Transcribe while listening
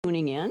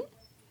tuning in.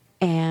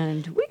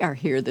 And we are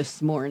here this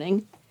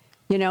morning.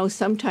 You know,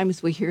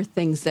 sometimes we hear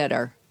things that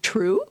are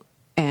true,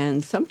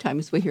 and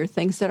sometimes we hear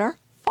things that are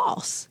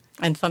false.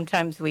 And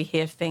sometimes we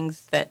hear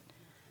things that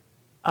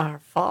are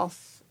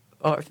false,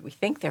 or we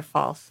think they're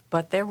false,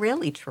 but they're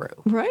really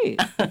true. Right.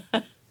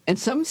 And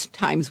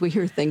sometimes we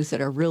hear things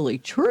that are really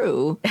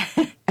true,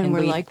 and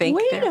we're like,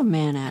 wait a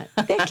minute,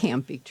 that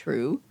can't be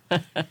true.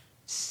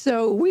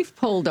 So we've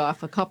pulled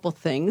off a couple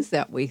things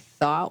that we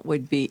thought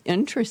would be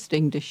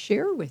interesting to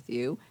share with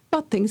you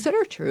about things that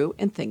are true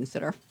and things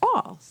that are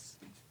false.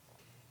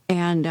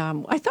 And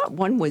I thought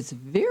one was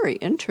very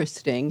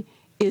interesting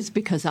is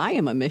because I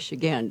am a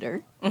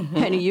Michigander. Mm-hmm.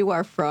 Penny, you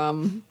are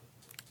from?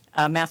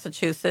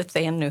 Massachusetts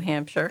and New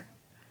Hampshire.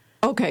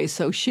 Okay,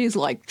 so she's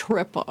like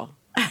triple.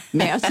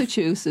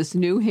 Massachusetts,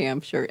 New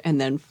Hampshire,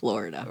 and then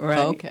Florida. Right.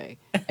 Okay.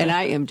 And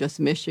I am just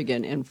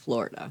Michigan and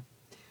Florida.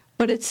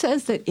 But it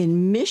says that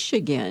in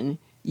Michigan,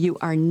 you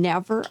are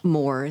never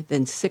more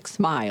than 6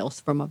 miles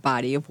from a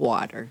body of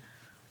water.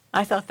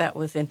 I thought that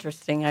was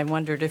interesting. I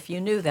wondered if you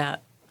knew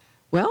that.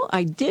 Well,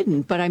 I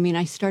didn't, but I mean,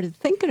 I started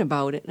thinking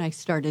about it, and I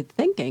started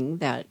thinking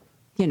that,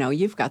 you know,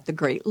 you've got the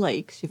Great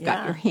Lakes, you've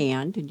got your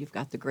hand, and you've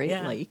got the Great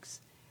Lakes.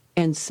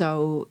 And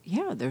so,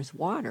 yeah, there's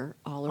water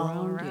all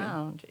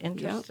around you.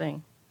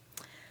 Interesting.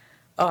 Yep.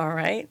 All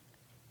right.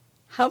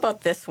 How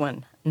about this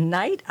one?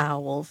 Night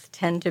owls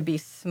tend to be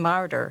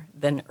smarter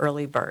than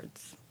early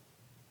birds.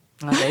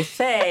 Now, they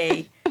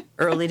say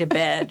early to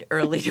bed,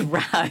 early to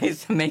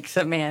rise makes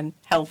a man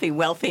healthy,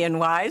 wealthy, and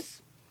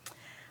wise.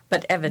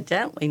 But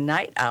evidently,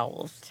 night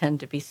owls tend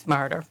to be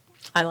smarter.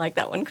 I like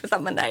that one because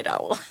I'm a night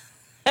owl.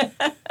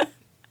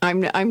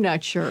 I'm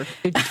not sure.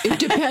 It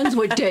depends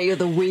what day of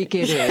the week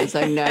it is.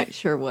 I'm not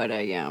sure what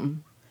I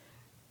am.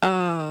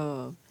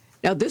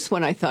 Now, this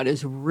one I thought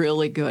is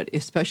really good,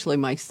 especially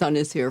my son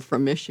is here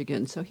from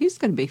Michigan, so he's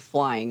going to be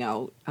flying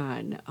out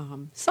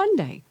on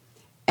Sunday.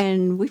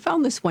 And we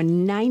found this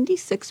one,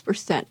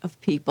 96% of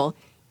people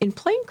in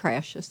plane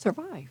crashes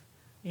survive.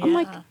 Yeah, I'm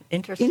like,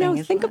 interesting, you know,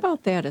 isn't think it?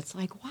 about that. It's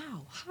like,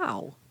 wow,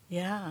 how?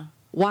 Yeah.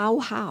 Wow,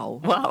 how?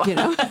 Wow. You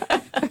know?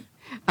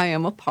 I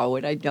am a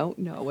poet. I don't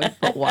know it,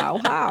 but wow,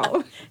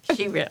 how?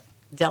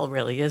 Del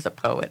really is a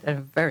poet, and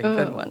a very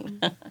good one.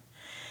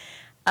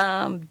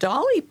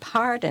 Dolly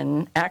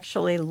Parton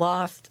actually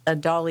lost a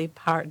Dolly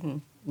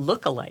Parton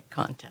look-alike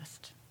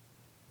contest.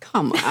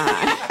 Come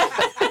on.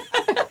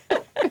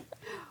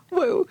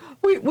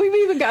 We've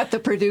even got the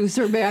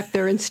producer back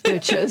there in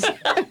stitches.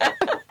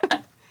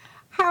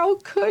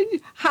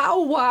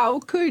 How wow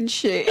could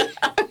she?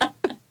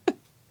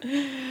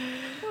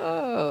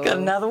 Oh. Got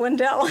another one,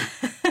 Del?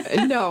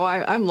 No,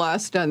 I'm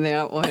lost on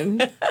that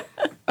one.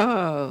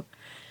 Oh.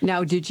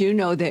 Now, did you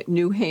know that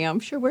New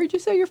Hampshire, where'd you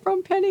say you're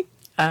from, Penny?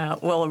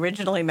 Well,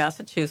 originally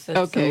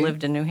Massachusetts, and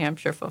lived in New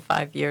Hampshire for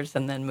 5 years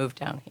and then moved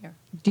down here.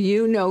 Do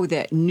you know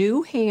that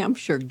New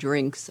Hampshire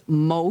drinks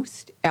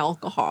most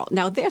alcohol?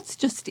 Now, that's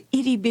just an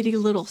itty-bitty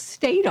little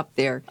state up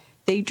there.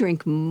 They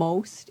drink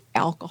most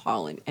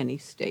alcohol in any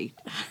state.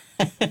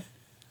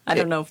 I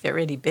don't know if they're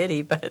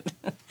itty-bitty, but...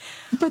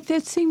 But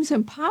that seems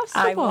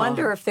impossible. I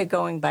wonder if they're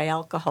going by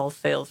alcohol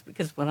sales,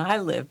 because when I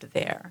lived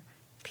there,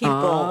 people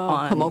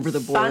on come over the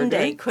border.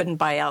 Sunday couldn't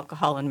buy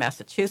alcohol in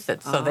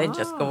Massachusetts, so they'd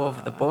just go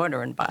over the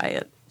border and buy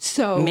it.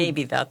 So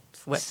maybe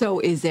that's what... So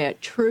is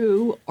that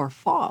true or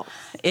false?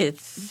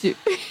 It's...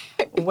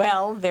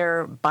 Well,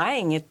 they're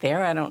buying it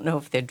there. I don't know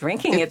if they're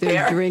drinking it there.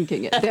 They're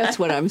drinking it. That's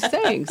what I'm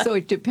saying. So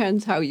it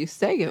depends how you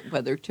say it,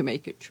 whether to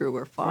make it true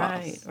or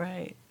false.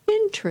 Right.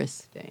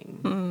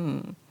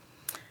 Interesting.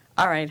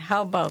 All right,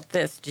 how about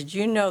this? Did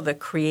you know the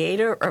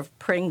creator of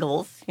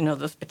Pringles, you know,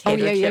 those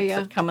potato chips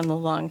that come in the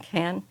long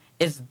can,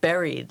 is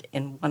buried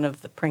in one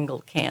of the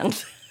Pringle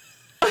cans?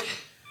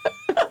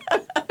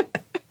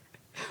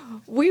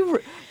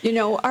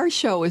 Our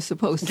show is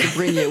supposed to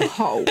bring you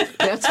hope.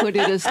 That's what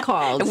it is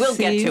called. We'll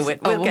get to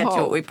it. We'll get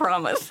to it, we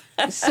promise.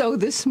 So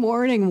this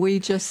morning we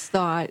just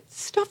thought,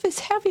 stuff is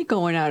heavy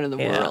going on in the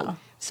world.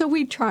 So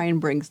we try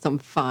and bring some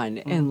fun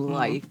and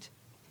light.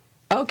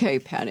 Okay,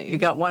 Penny. You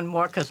got one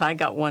more? Because I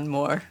got one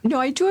more. No,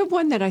 I do have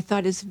one that I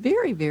thought is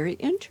very, very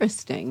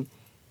interesting.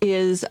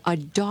 Is a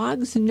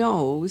dog's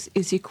nose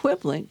is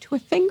equivalent to a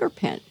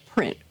fingerprint.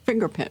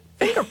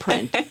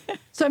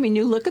 So, I mean,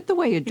 you look at the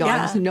way a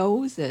dog's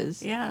nose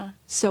is. Yeah.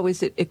 So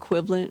is it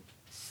equivalent?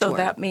 So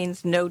that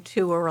means no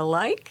two are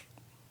alike?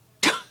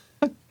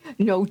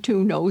 No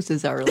two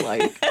noses are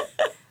alike.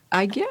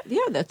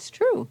 That's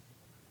true.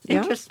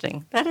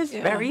 Interesting. That is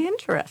very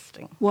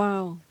interesting.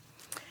 Wow.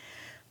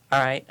 All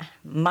right,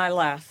 my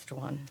last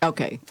one.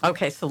 Okay,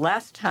 so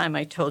last time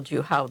I told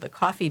you how the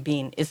coffee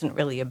bean isn't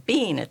really a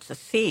bean, it's a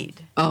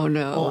seed. Oh,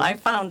 no. Well, I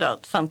found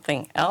out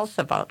something else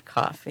about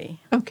coffee.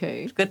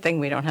 Okay. It's a good thing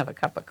we don't have a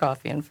cup of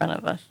coffee in front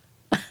of us.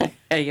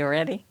 Are you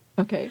ready?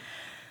 Okay.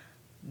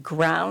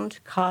 Ground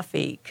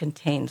coffee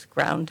contains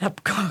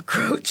ground-up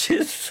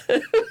cockroaches.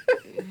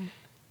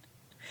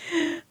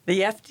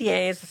 The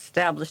FDA has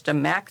established a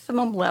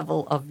maximum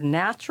level of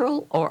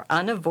natural or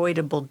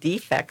unavoidable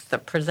defects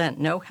that present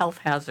no health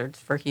hazards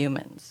for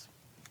humans.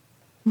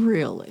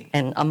 Really?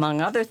 And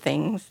among other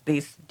things,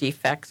 these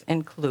defects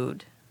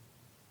include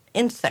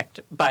insect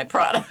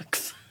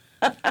byproducts.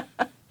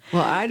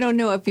 Well, I don't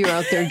know if you're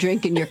out there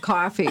drinking your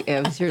coffee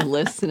as you're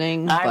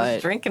listening, I but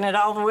was drinking it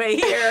all the way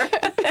here.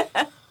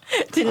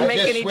 Didn't make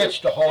any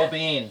switched to whole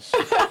beans.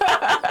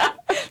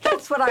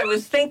 That's what I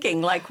was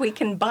thinking. Like, we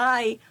can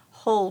buy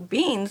whole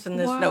beans and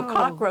there's no Wow.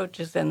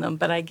 cockroaches in them,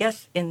 but I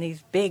guess in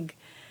these big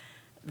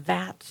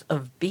vats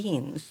of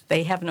beans,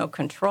 they have no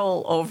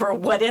control over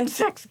what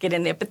insects get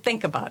in there. But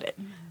think about it.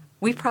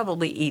 We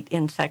probably eat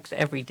insects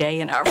every day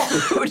in our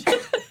food.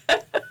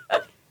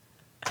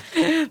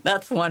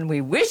 That's one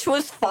we wish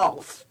was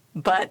false,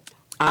 but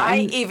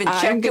I even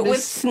checked it with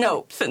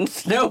Snopes, and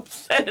Snopes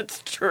said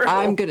it's true.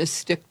 I'm going to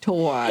stick to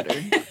water.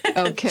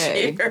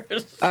 Okay.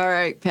 Cheers. All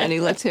right, Penny,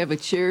 let's have a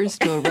cheers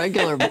to a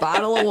regular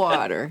bottle of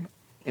water.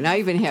 And I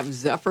even have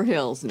Zephyr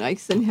Hills,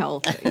 nice and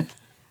healthy.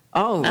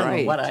 All I don't know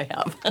right. what I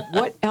have.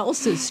 What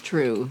else is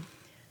true?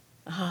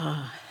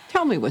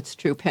 Tell me what's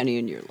true, Penny,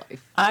 in your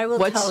life. I will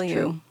What's tell you,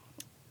 true?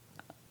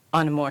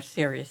 on a more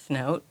serious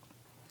note,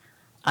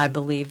 I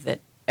believe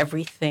that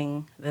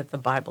everything that the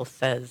Bible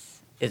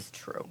says is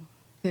true.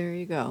 There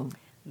you go.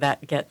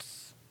 That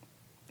gets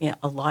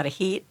a lot of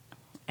heat,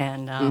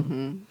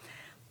 and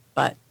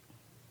but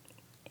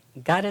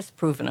God has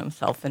proven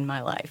himself in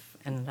my life.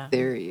 And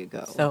There you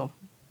go. So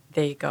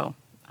there you go.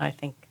 I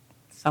think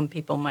some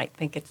people might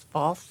think it's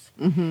false,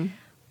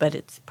 but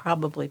it's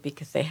probably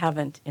because they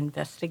haven't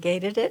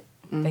investigated it.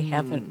 They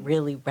haven't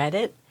really read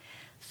it.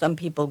 Some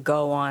people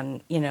go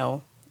on,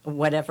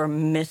 whatever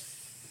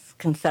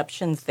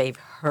misconceptions they've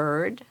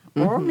heard,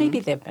 or maybe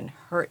they've been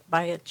hurt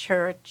by a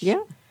church.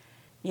 Yeah.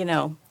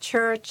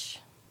 Church,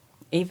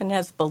 even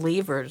as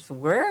believers,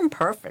 we're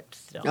imperfect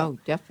still. Oh,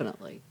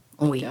 definitely.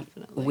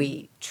 Definitely.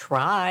 We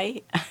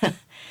try,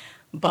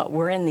 but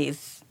we're in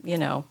these,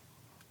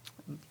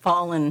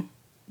 fallen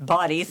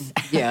bodies.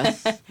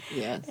 Yes,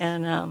 yes.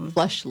 And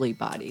Fleshly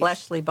bodies.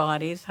 fleshly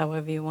bodies,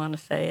 however you want to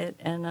say it.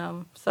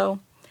 And so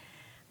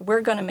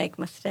we're going to make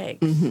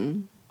mistakes.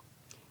 And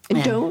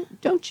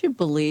don't you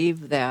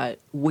believe that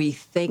we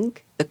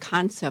think the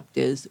concept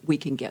is we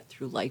can get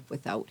through life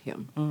without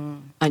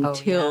him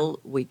until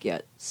we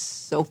get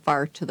so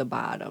far to the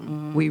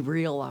bottom, we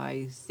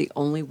realize the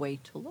only way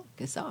to look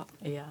is up.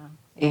 Yeah.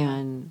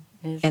 And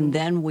Isn't-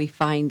 then we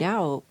find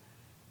out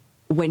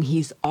when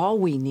he's all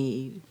we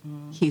need,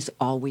 he's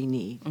all we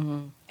need.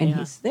 And Yeah,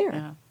 he's there.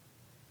 yeah.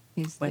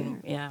 He's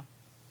there. Yeah.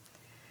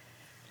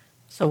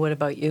 So what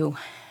about you?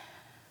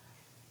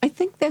 I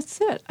think that's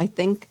it. I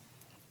think,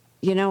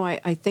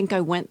 I think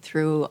I went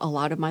through a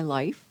lot of my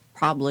life,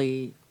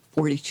 probably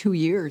 42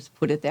 years,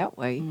 put it that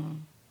way,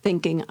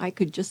 thinking I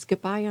could just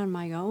get by on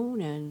my own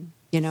and,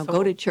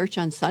 go to church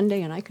on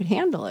Sunday and I could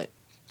handle it.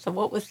 So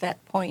what was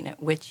that point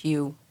at which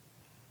the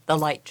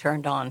light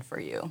turned on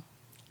for you?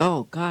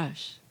 Oh,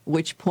 gosh.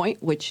 Which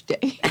point, which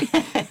day?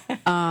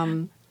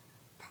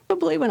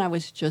 Probably when I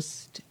was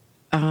just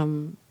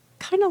kind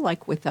of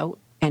like without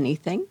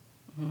anything.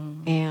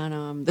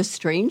 And the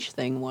strange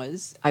thing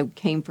was I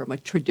came from a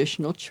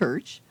traditional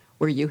church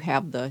where you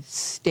have the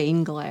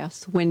stained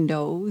glass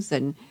windows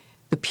and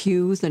the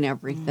pews and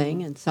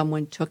everything. And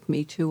someone took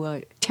me to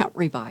a tent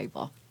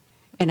revival.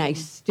 And I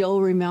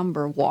still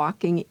remember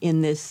walking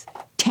in this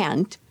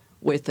tent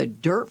with a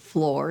dirt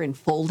floor and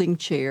folding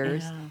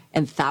chairs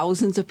and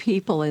thousands of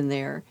people in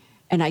there.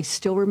 And I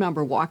still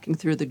remember walking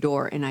through the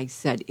door and I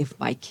said, if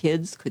my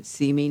kids could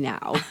see me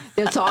now,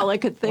 that's all I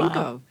could think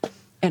of.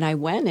 And I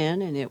went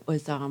in and it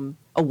was a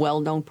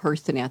well-known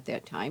person at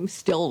that time,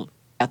 still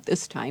at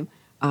this time,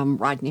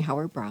 Rodney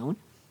Howard-Browne.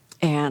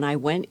 And I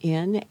went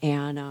in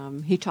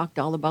and he talked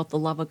all about the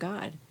love of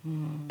God.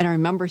 And I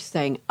remember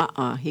saying,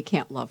 he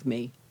can't love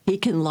me. He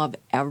can love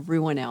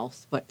everyone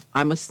else, but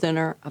I'm a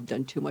sinner. I've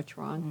done too much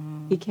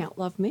wrong. He can't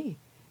love me.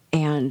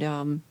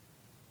 And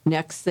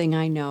next thing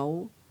I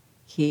know,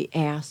 he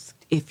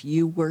asked, if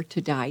you were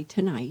to die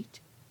tonight,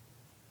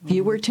 if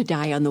you were to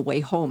die on the way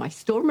home, I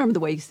still remember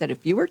the way he said,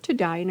 if you were to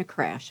die in a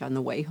crash on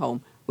the way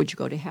home, would you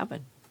go to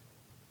heaven?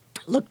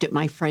 I looked at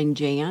my friend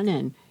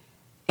Jan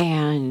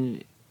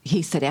and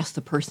he said, ask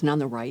the person on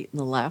the right and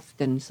the left.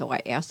 And so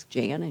I asked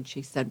Jan and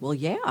she said, well,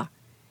 yeah.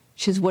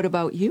 She says, what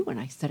about you? And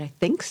I said, I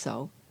think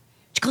so.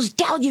 She goes,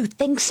 Del, you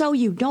think so?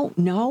 You don't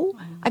know?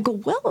 I go,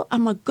 well,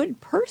 I'm a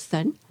good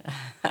person.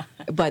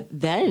 But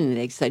then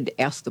they said,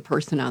 ask the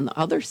person on the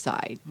other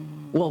side.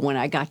 Well, when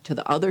I got to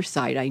the other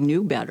side, I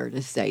knew better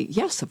to say,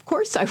 yes, of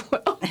course I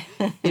will.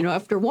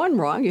 After one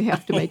wrong, you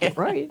have to make it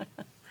right.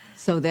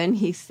 So then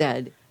he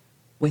said,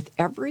 with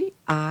every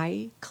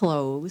eye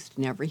closed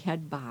and every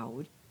head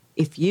bowed,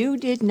 if you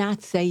did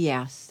not say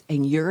yes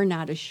and you're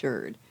not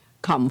assured,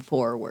 come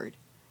forward.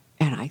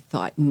 And I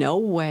thought, no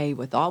way,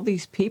 with all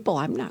these people,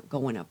 I'm not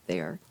going up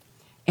there.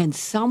 And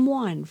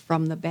someone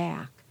from the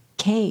back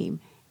came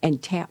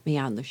and tapped me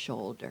on the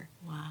shoulder.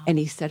 Wow. And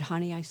he said,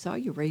 honey, I saw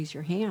you raise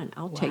your hand.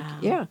 I'll take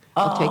you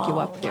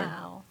up there.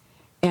 Wow.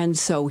 And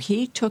so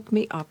he took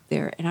me up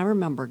there. And I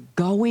remember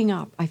going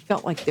up. I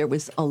felt like there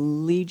was a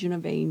legion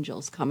of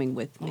angels coming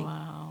with me.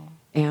 Wow.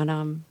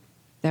 And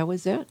That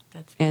was it.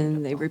 That's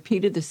and they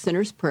repeated the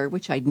sinner's prayer,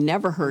 which I'd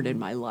never heard in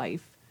my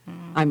life.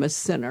 I'm a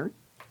sinner.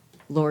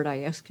 Lord, I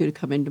ask you to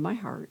come into my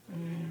heart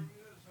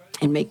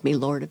and make me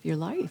Lord of your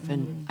life.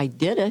 And I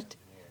did it.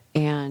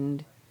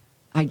 And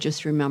I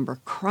just remember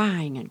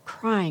crying and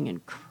crying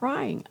and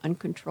crying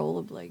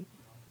uncontrollably.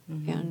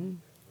 And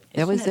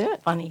that was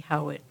it. Funny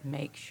how it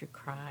makes you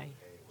cry.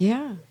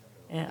 Yeah.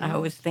 And I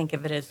always think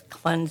of it as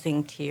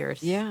cleansing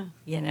tears. Yeah.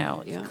 You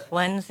know, it's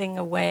cleansing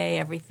away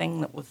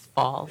everything that was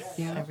false,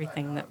 Yeah.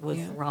 everything that was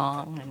Yeah.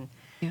 wrong. And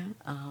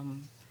Yeah.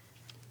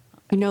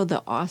 You know,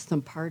 the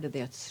awesome part of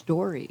that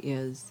story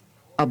is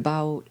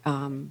about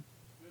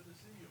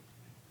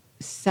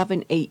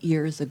 7-8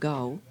 years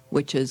ago,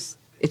 which is,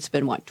 it's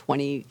been what,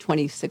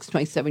 26,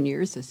 27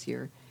 years this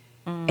year.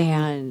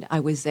 And I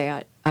was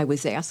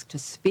asked to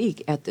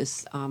speak at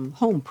this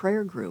home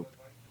prayer group.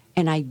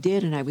 And I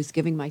did, and I was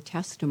giving my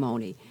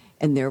testimony.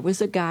 And there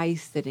was a guy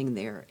sitting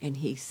there, and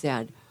he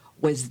said,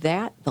 was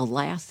that the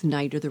last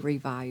night of the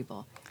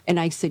revival? And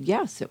I said,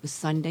 yes, it was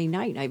Sunday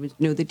night. I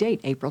knew the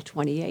date, April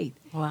 28th.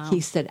 Wow. He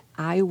said,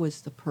 I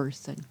was the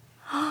person.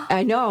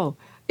 I know.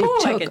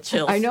 I get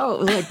chills. I know,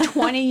 like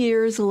 20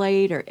 years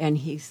later, and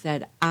he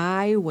said,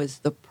 I was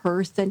the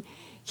person.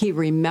 He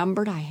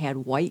remembered I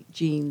had white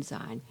jeans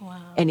on.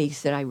 Wow. And he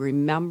said, I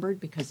remembered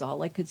because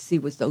all I could see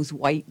was those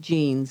white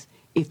jeans,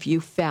 if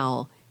you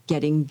fell,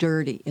 getting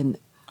dirty. And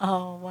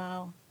oh,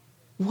 wow.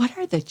 what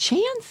are the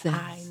chances?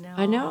 I know.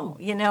 I know.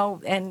 You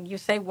know, and you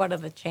say, what are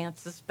the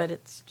chances? But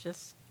it's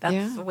just, that's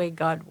Yeah. the way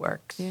God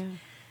works. Yeah.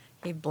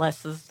 He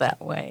blesses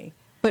that way.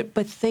 But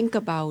think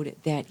about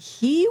it, that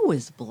he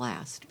was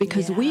blessed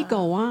because we Yeah.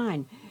 go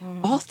on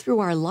all through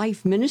our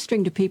life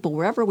ministering to people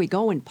wherever we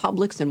go, in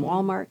Publix and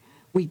Walmart.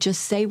 We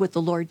just say what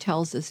the Lord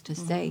tells us to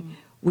say.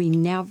 We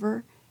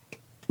never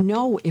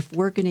know if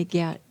we're going to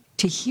get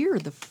to hear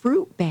the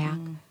fruit back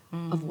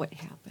of what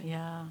happened.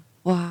 Yeah.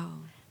 Wow.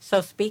 So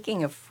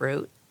speaking of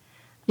fruit,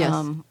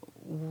 Yes.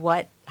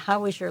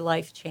 How has your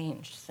life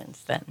changed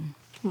since then?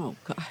 Oh,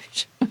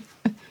 gosh.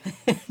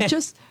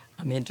 Just,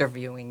 I'm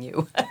interviewing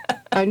you.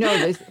 I know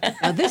this.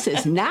 Now, this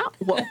is not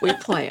what we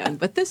planned,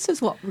 but this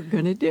is what we're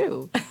going to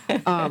do.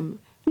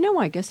 No,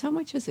 I guess how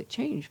much has it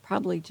changed?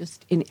 Probably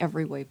just in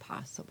every way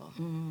possible.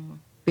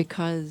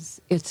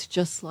 Because it's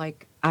just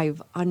like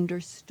I've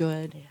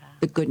understood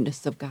the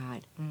goodness of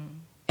God.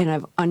 And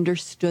I've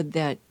understood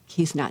that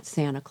he's not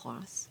Santa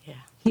Claus. Yeah.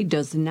 He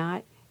does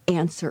not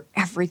answer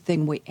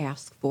everything we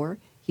ask for.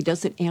 He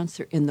doesn't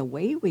answer in the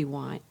way we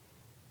want,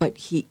 but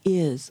he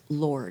is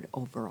Lord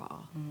over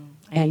all.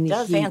 And he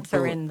does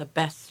answer in the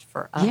best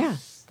for us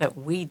Yes. that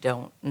we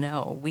don't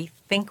know. We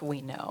think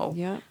we know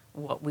Yeah.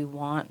 what we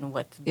want and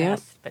what's Yeah.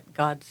 best, but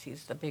God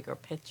sees the bigger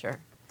picture.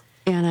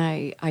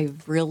 And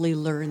I've really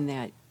learned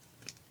that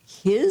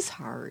his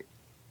heart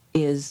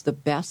is the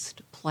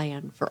best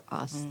plan for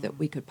us that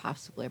we could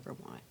possibly ever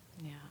want.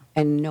 Yeah.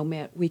 And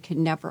we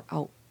can never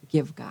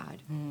outgive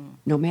God.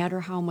 No matter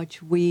how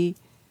much we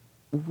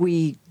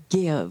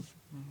give,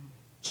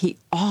 he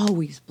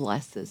always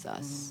blesses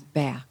us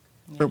back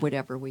for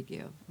whatever we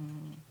give.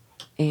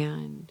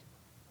 And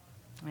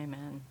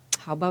Amen.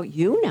 how about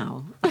you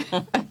now?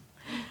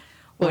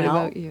 What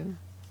about you?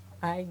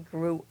 I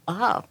grew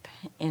up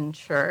in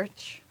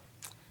church,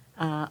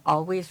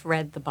 always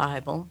read the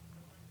Bible,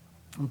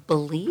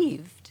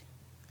 believed,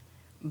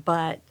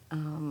 but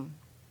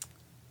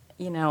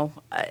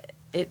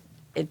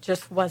it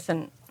just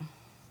wasn't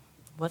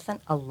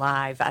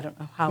alive. I don't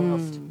know how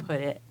else to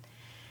put it.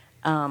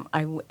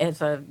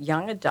 As a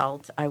young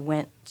adult, I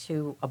went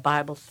to a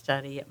Bible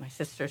study at my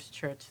sister's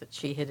church that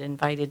she had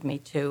invited me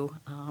to,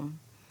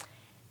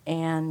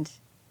 and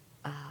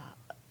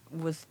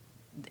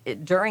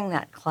during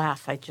that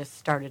class, I just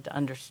started to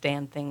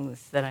understand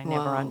things that I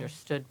never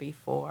understood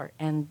before,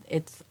 and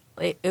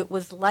it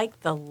was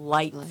like the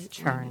lights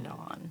turned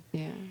on.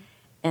 Yeah.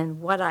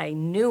 And what I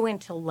knew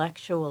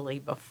intellectually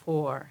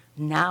before,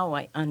 now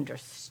I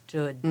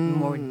understood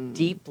more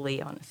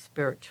deeply on a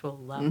spiritual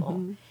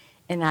level.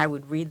 And I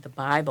would read the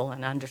Bible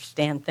and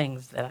understand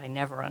things that I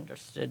never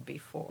understood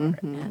before.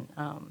 And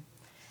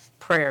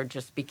prayer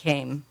just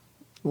became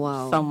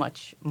so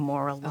much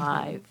more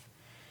alive.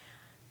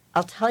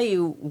 I'll tell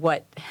you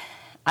what,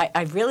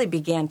 I really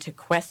began to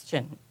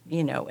question,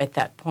 at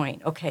that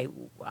point. Okay,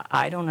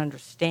 I don't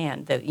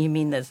understand. You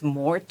mean there's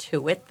more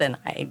to it than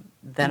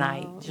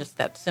I just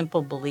that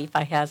simple belief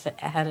I had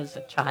as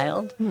a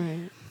child?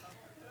 Right.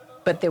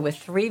 But there were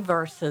 3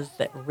 verses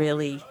that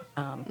really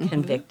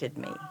convicted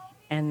me.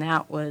 And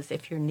that was,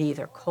 if you're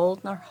neither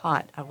cold nor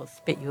hot, I will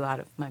spit you out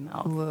of my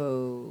mouth.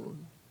 Whoa.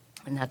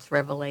 And that's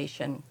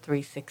Revelation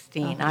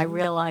 3:16. I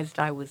realized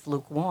I was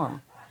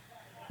lukewarm.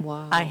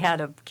 Wow. I had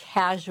a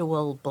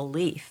casual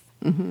belief,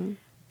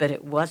 but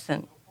it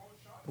wasn't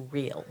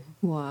real.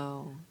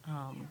 Wow.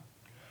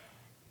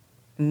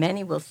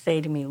 Many will say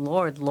to me,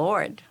 Lord,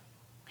 Lord,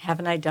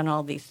 haven't I done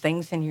all these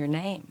things in your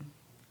name?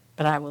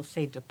 But I will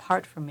say,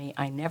 depart from me.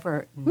 I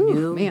never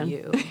knew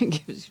you.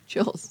 It gives you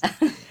chills.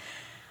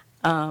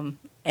 And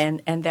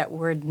that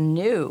word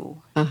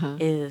 "knew"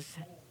 is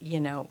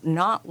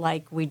not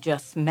like we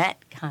just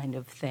met kind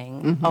of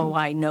thing. Oh,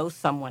 I know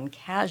someone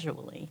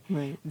casually.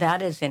 Right.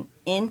 That is an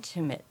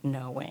intimate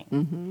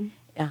knowing.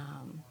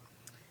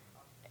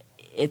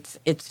 It's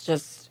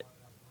just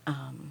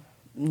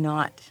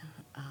not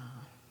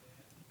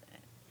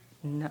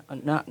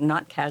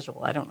not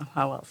casual. I don't know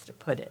how else to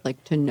put it.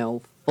 Like to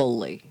know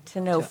fully.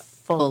 To know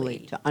fully.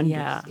 To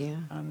understand.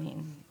 Yeah. I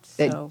mean,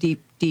 That so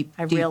deep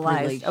I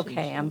realized, relationship.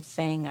 okay, I'm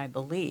saying I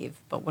believe,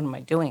 but what am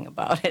I doing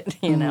about it?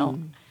 You know,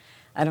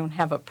 I don't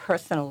have a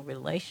personal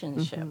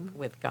relationship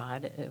with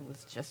God. It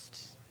was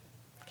just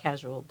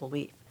casual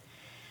belief.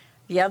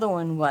 The other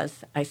one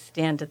was I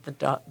stand at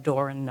the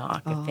door and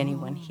knock. If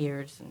anyone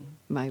hears, and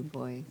My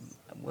voice.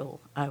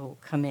 I will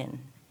come in.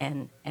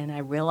 And I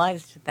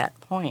realized at that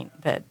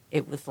point that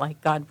it was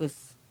like God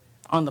was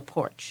on the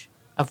porch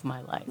of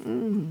my life.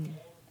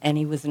 And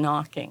he was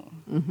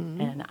knocking,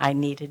 and I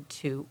needed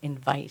to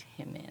invite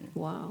him in.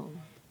 Wow.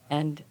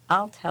 And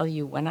I'll tell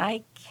you, when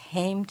I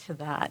came to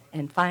that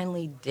and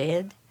finally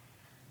did,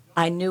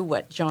 I knew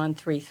what John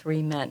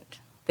 3:3 meant,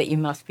 that you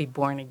must be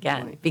born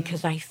again, Right.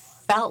 because I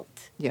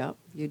felt Yep,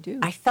 you do.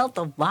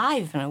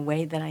 alive in a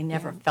way that I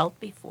never felt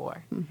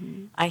before.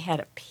 I had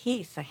a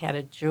peace, I had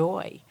a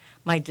joy.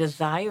 My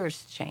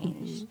desires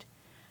changed.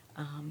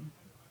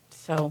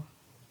 So...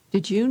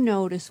 Did you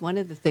notice one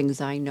of the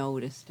things I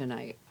noticed, and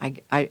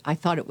I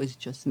thought it was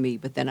just me,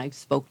 but then I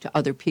spoke to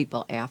other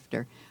people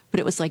after,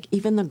 but it was like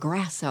even the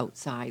grass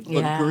outside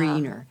looked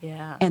greener.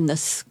 Yeah. And the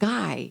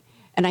sky.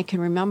 And I can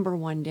remember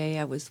one day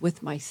I was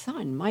with my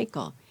son,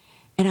 Michael,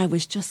 and I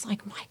was just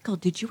like, Michael,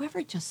 did you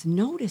ever just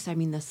notice? I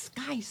mean, the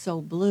sky's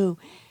so blue.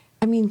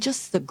 I mean,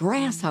 just the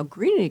grass, how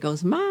green. And he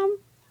goes, Mom,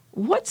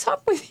 what's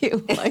up with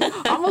you? Like,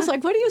 almost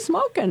like, what are you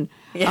smoking?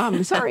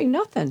 Sorry,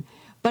 nothing.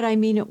 But I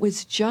mean, it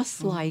was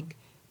just like,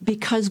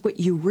 because what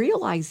you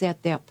realize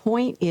at that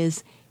point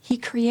is he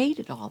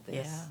created all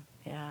this.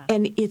 Yeah.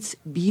 And it's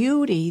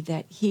beauty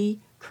that he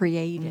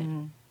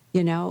created,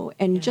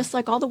 and just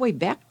like all the way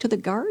back to the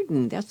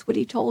garden, that's what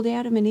he told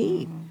Adam and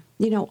Eve.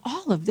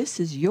 All of this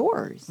is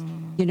yours,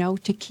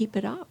 to keep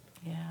it up.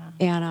 Yeah.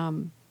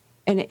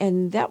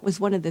 And that was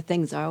one of the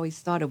things I always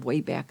thought of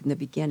way back in the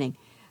beginning,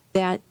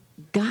 that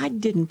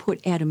God didn't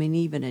put Adam and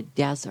Eve in a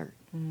desert.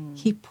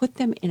 He put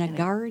them in a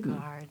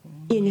garden.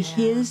 In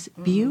his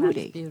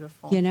beauty, That's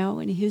beautiful.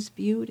 in his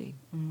beauty.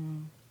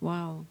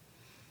 Wow.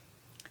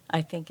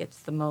 I think it's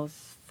the most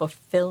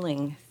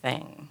fulfilling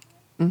thing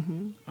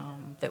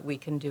that we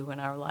can do in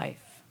our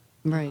life.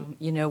 Right.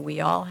 We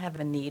all have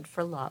a need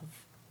for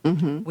love.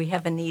 We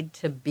have a need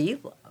to be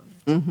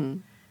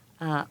loved.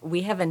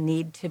 We have a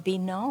need to be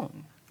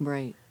known.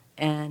 Right.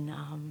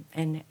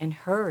 And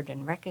heard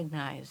and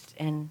recognized.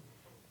 And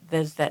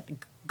there's that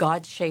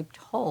God-shaped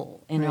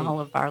hole in all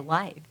of our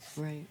lives.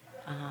 Right.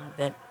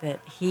 That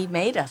he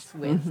made us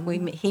with.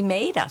 He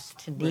made us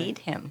to need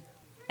him.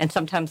 And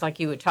sometimes, like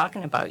you were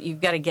talking about, you've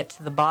got to get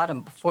to the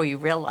bottom before you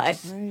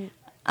realize,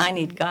 I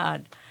need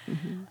God.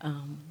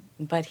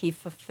 But he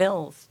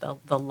fulfills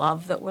the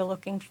love that we're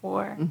looking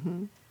for.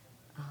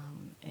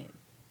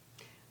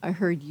 I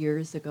heard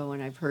years ago,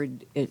 and I've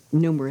heard it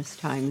numerous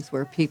times,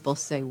 where people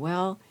say,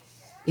 well,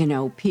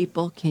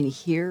 people can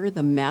hear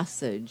the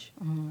message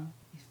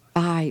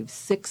 5,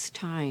 6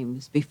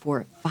 times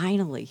before it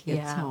finally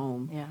hits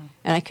home. Yeah.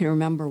 And I can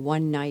remember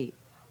one night,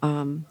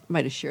 I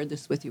might have shared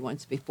this with you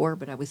once before,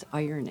 but I was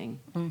ironing.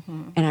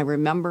 And I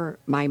remember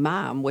my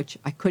mom, which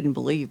I couldn't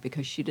believe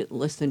because she didn't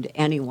listen to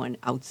anyone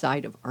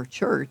outside of our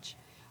church,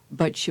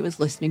 but she was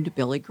listening to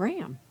Billy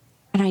Graham.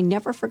 And I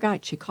never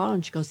forgot. She called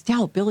and she goes,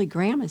 Del, Billy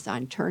Graham is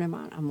on. Turn him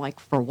on. I'm like,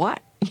 for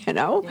what?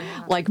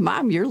 Like,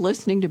 Mom, you're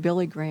listening to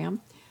Billy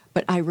Graham?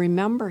 But I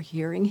remember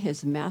hearing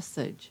his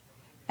message.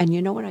 And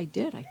you know what I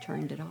did? I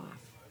turned it off.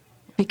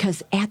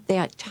 Because at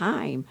that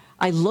time,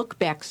 I look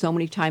back so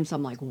many times,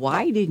 I'm like,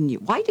 why did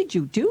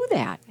you do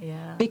that?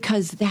 Yeah.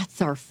 Because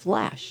that's our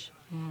flesh.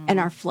 And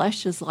our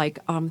flesh is like,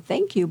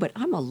 thank you, but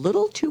I'm a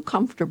little too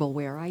comfortable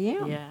where I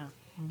am. Yeah.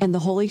 And the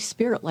Holy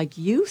Spirit, like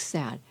you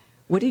said,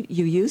 what did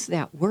you use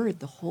that word?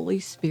 The Holy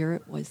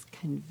Spirit was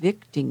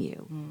convicting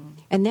you.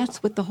 And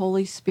that's what the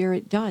Holy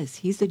Spirit does.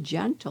 He's a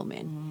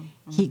gentleman.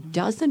 He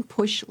doesn't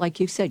push, like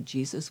you said,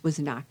 Jesus was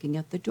knocking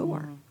at the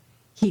door.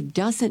 He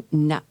doesn't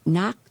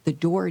knock the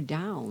door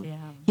down. Yeah.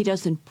 He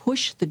doesn't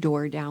push the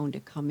door down to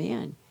come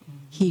in.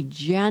 He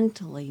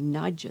gently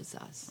nudges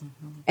us.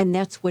 And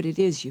that's what it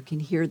is. You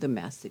can hear the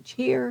message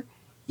here.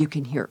 You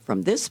can hear it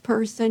from this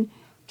person.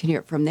 You can hear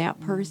it from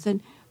that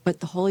person. But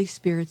the Holy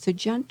Spirit's a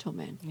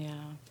gentleman. Yeah.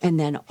 And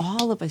then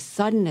all of a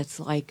sudden, it's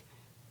like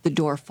the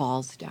door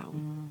falls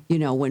down.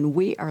 When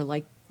we are,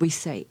 like we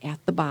say,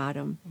 at the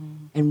bottom,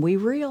 and we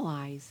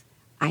realize,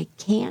 I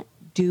can't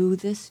do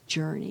this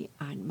journey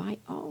on my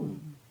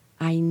own.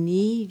 I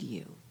need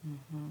you.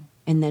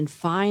 And then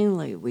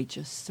finally, we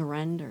just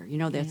surrender.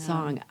 That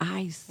song,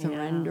 I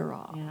surrender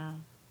all.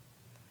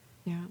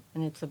 Yeah.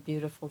 And it's a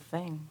beautiful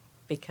thing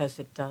because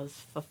it does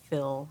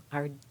fulfill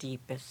our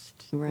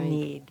deepest Right.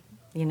 need.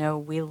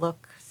 We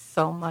look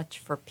so much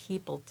for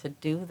people to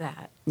do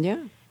that.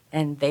 Yeah.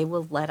 And they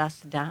will let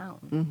us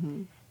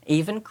down.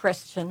 Even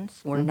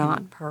Christians, we're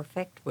not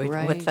perfect.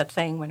 Right. What's that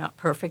saying? We're not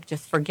perfect,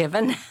 just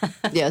forgiven.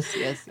 Yes,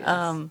 yes,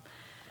 yes.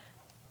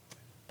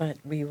 But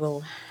we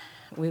will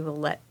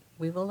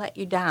let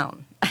you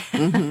down.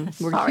 We're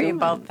Sorry human.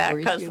 about that,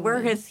 because we're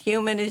human. as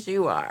human as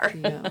you are.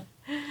 Yeah.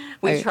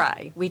 We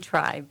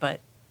try, but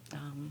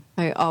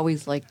I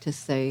always like to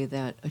say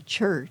that a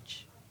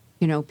church,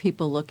 you know,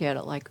 people look at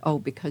it like, oh,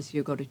 because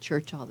you go to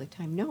church all the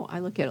time. No, I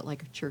look at it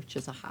like a church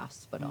is a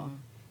hospital,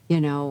 you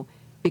know,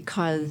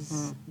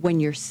 because when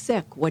you're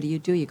sick, what do?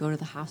 You go to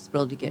the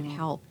hospital to get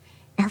help.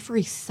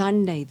 Every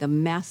Sunday, the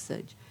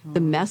message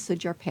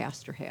our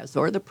pastor has,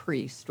 or the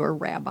priest or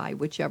rabbi,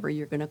 whichever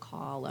you're going to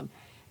call them,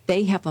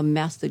 they have a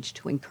message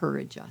to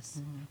encourage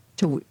us,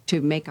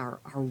 to make our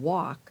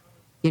walk,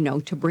 you know,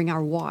 to bring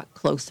our walk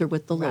closer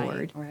with the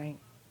Lord. Right.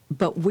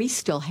 But we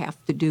still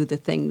have to do the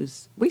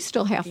things. We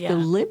still have to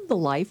live the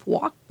life,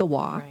 walk the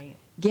walk,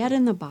 get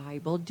in the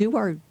Bible, do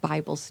our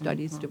Bible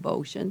studies,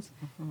 devotions,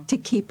 to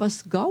keep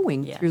us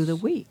going through the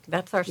week.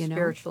 That's our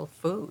spiritual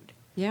food.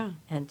 Yeah.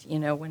 And, you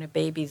know, when a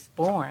baby's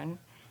born,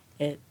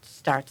 it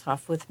starts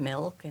off with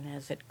milk, and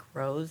as it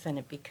grows and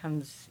it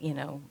becomes, you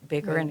know,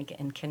 bigger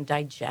and can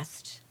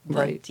digest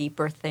the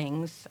deeper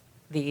things,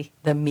 the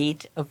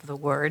meat of the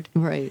word.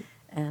 Right.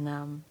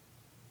 And,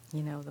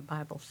 you know, the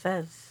Bible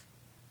says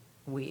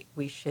we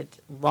should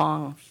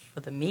long for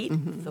the meat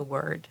of the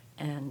word.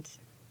 And,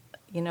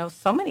 you know,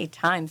 so many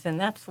times, and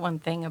that's one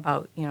thing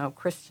about, you know,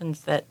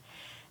 Christians that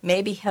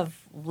maybe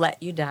have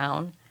let you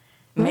down.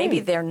 Maybe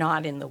they're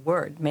not in the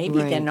Word. Maybe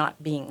they're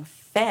not being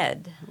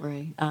fed.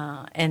 Right.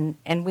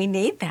 And we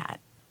need that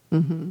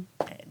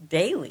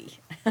daily,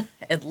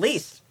 at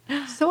least.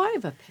 So I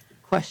have a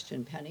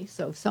question, Penny.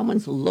 So if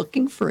someone's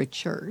looking for a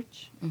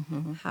church,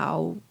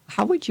 how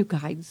would you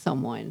guide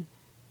someone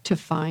to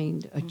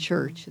find a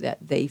church that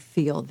they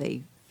feel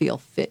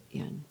fit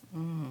in?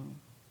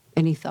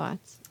 Any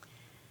thoughts?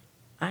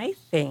 I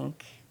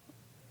think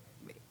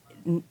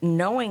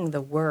knowing the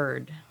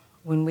Word,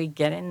 when we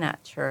get in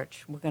that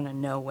church, we're going to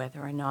know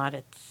whether or not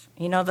it's,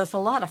 you know, there's a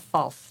lot of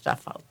false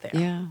stuff out there.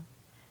 Yeah.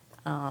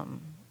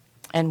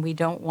 And we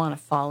don't want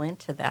to fall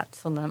into that.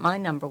 So my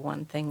number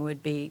one thing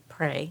would be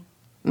pray.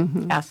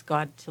 Ask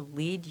God to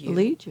lead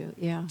you.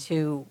 Yeah.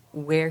 To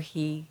where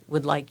He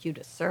would like you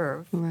to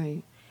serve.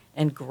 Right.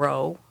 And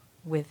grow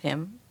with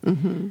Him.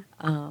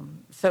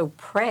 So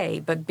pray,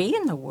 but be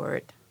in the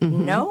Word.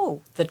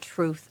 Know the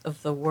truth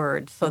of the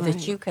Word so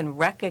that you can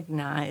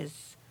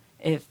recognize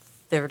if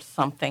there's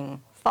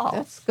something false.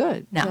 That's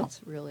good. Now,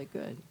 that's really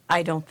good.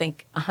 I don't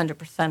think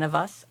 100% of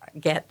us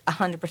get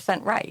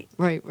 100% right.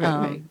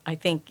 Right. I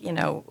think, you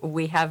know,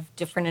 we have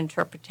different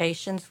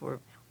interpretations.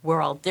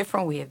 We're all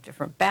different. We have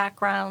different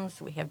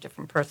backgrounds. We have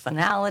different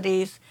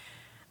personalities.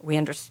 We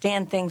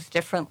understand things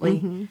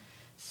differently.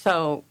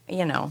 So,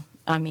 you know,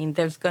 I mean,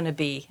 there's going to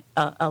be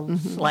a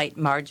slight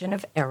margin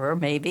of error,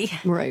 maybe.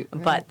 Right.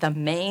 But the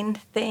main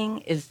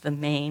thing is the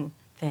main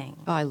thing.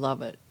 Oh, I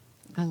love it.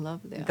 I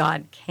love that.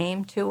 God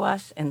came to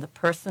us in the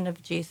person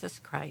of Jesus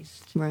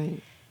Christ.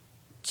 Right.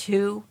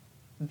 To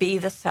be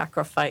the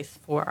sacrifice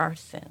for our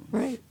sins.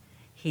 Right.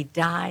 He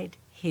died,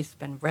 He's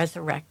been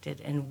resurrected,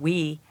 and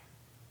we,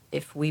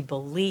 if we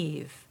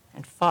believe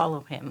and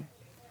follow Him,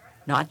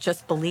 not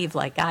just believe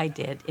like I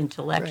did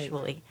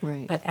intellectually,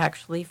 but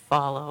actually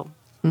follow,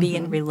 be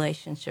in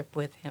relationship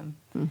with Him,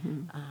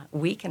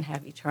 we can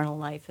have eternal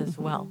life as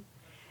well.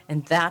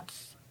 And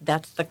that's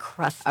the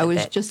crust of it. I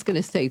was just going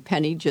to say,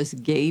 Penny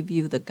just gave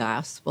you the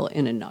gospel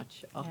in a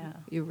nutshell. Yeah.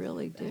 You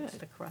really did. That's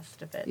the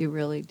crust of it. You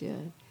really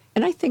did.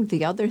 And I think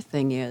the other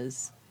thing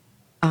is,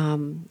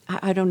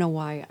 I don't know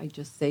why I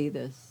just say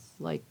this,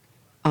 like,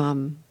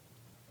 not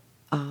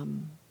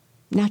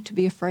to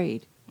be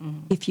afraid.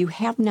 If you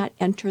have not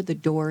entered the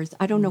doors,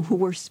 I don't know who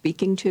we're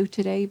speaking to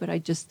today, but I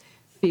just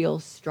feel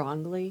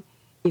strongly,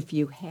 if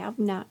you have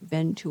not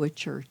been to a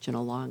church in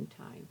a long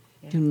time,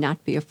 do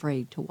not be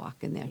afraid to walk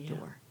in that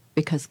door,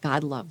 because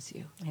God loves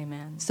you.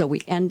 Amen. So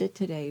we end it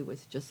today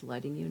with just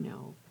letting you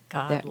know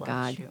that loves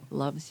God you.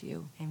 loves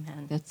you.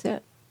 Amen. That's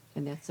it.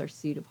 And that's our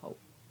seed of hope.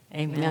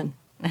 Amen.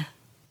 Amen.